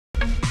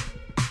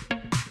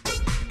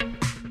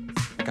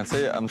I can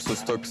say I'm so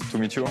stoked to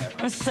meet you.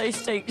 I'm so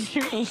stoked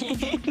to meet you.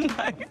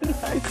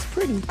 It's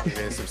pretty.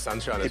 Getting some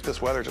sunshine. Keep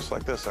this weather just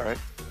like this, all right?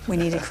 We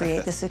need to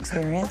create this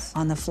experience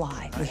on the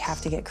fly. We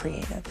have to get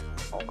creative.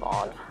 Oh,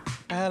 God.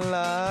 Hello.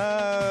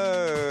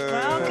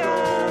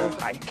 Welcome.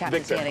 Hi,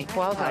 Captain Sandy.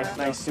 Welcome.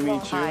 Nice to meet you.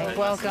 Hi,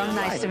 welcome.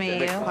 Nice to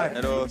meet you.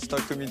 Hello,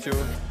 stoked to meet you.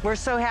 We're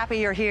so happy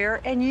you're here,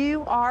 and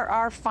you are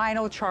our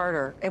final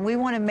charter, and we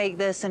want to make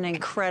this an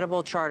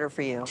incredible charter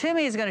for you.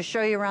 Timmy is going to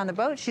show you around the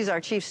boat. She's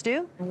our chief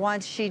stew.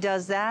 Once she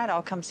does that,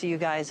 I'll come see you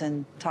guys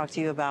and talk to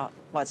you about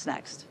what's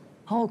next.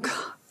 Oh,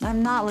 God.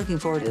 I'm not looking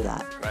forward to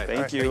that. Right,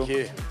 Thank you. Thank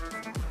you.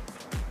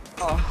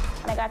 Oh.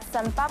 I got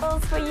some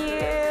bubbles for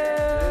you.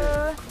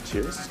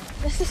 Cheers.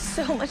 This is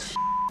so much.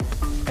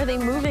 Are they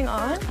moving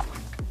on?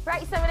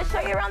 Right, so I'm gonna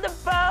show you around the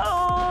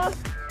boat.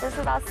 This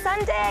is our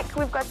sun deck.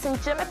 We've got some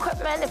gym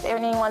equipment if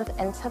anyone's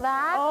into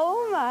that.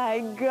 Oh my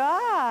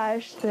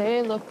gosh.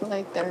 They look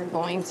like they're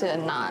going to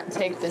not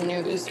take the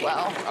news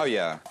well. Oh,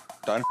 yeah.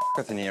 Don't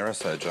with the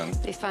neurosurgeon.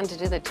 It'd be fun to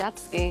do the jet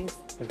skis.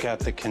 We've got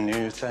the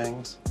canoe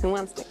things. Who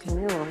wants to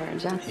canoe over a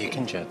jet ski? You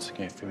can jet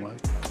ski if you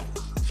want.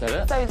 Is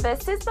that it? So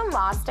this is the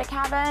master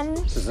cabin.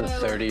 This is a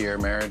 30-year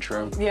marriage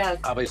room. Yeah.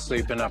 I'll be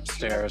sleeping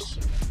upstairs.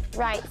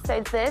 Right,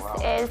 so this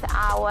is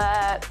our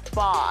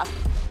bath.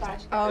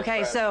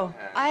 Okay, so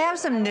I have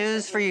some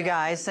news for you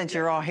guys since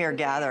you're all here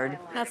gathered.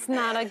 That's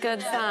not a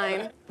good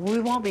sign. We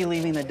won't be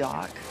leaving the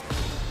dock.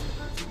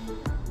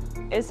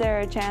 Is there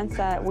a chance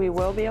that we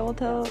will be able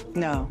to?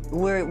 No,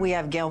 we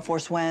have gale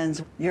force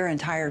winds. Your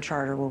entire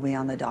charter will be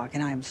on the dock,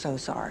 and I am so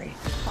sorry.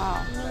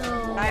 Wow.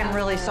 I am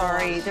really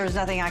sorry. There's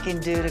nothing I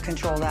can do to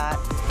control that.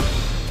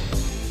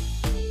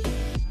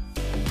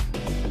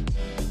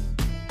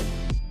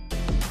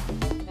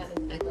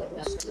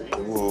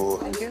 Ooh.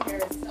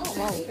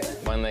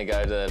 When they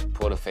go to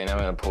Portofino, I'm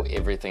going to pull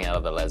everything out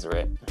of the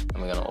lazarette, and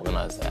we're going to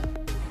organize that.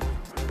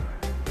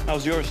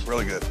 How's yours?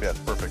 Really good. Yeah, it's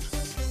perfect.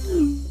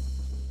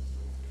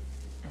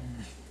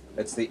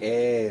 It's the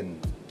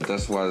end.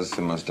 This was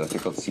the most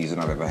difficult season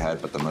I've ever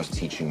had, but the most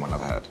teaching one I've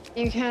had.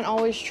 You can't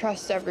always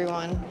trust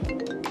everyone.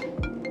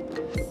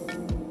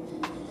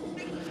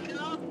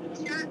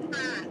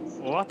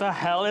 What the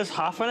hell is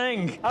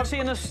happening? I've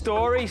seen a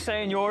story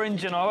saying you're in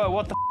Genoa.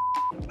 What the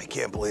I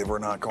can't believe we're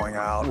not going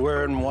out.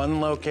 We're in one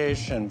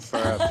location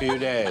for a few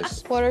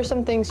days. What are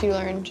some things you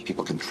learned?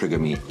 People can trigger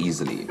me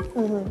easily.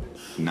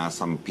 Now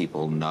some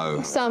people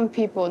know. Some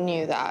people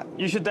knew that.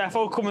 You should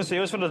definitely come and see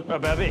us for a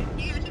baby.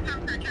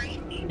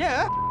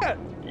 Yeah,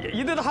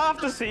 you did half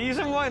the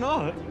season, why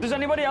not? Does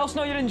anybody else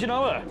know you're in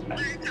Genoa?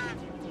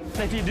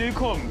 If you do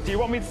come, do you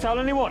want me to tell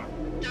anyone?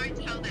 Don't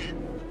tell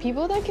them.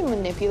 People that can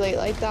manipulate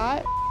like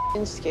that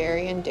is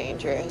scary and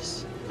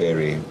dangerous.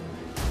 Very.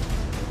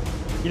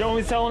 You don't want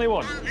me to tell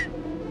anyone?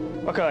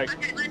 Okay.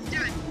 Okay, let's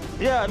do it.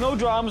 Yeah, no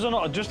dramas or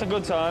not, just a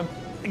good time.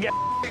 Get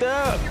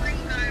up.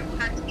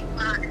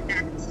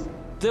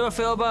 Do I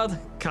feel bad?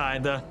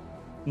 Kinda.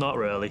 Not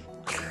really.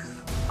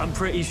 I'm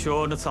pretty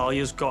sure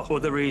Natalya's got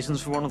other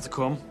reasons for wanting to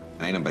come.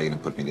 Ain't nobody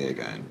gonna put me there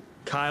again.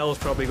 Kyle's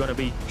probably gonna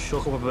be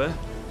shook up a bit.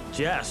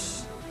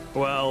 Jess,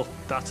 well,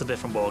 that's a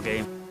different ball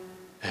game.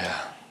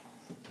 Yeah.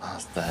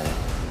 Last day.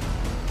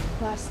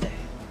 Last day.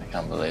 I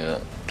can't believe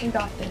it. You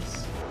got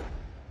this.